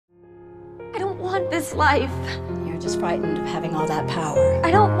I don't want this life. You're just frightened of having all that power.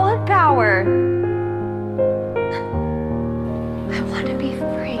 I don't want power. I want to be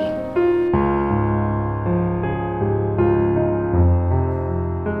free.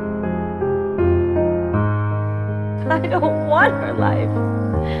 I don't want her life.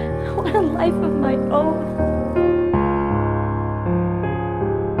 I want a life of my own.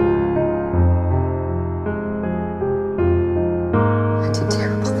 I did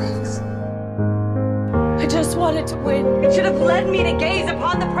terrible things. I just wanted to win. It should have led me to gaze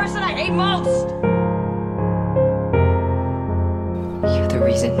upon the person I hate most. You're the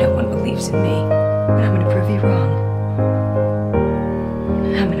reason no one believes in me. And I'm gonna prove you wrong.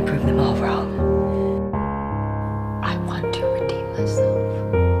 I'm gonna prove them all wrong. I want to redeem myself.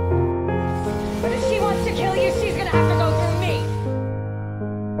 But if she wants to kill you, she's gonna have to go through me.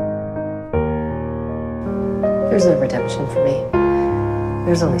 There's no redemption for me.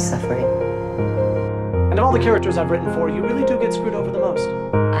 There's only suffering. And of all the characters I've written for, you really do get screwed over the most.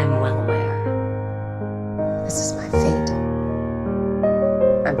 I'm well aware. This is my fate.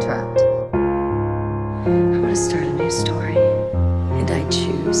 I'm trapped. I want to start a new story. And I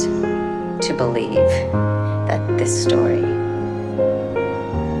choose to believe that this story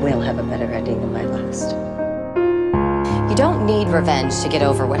will have a better ending than my last. You don't need revenge to get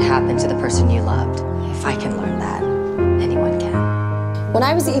over what happened to the person you loved. If I can learn that, anyone can. When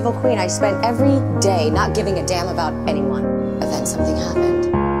I was the evil queen, I spent every day not giving a damn about anyone. But then something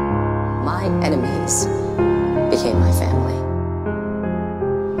happened. My enemies became my family.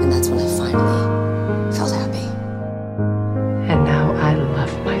 And that's when I finally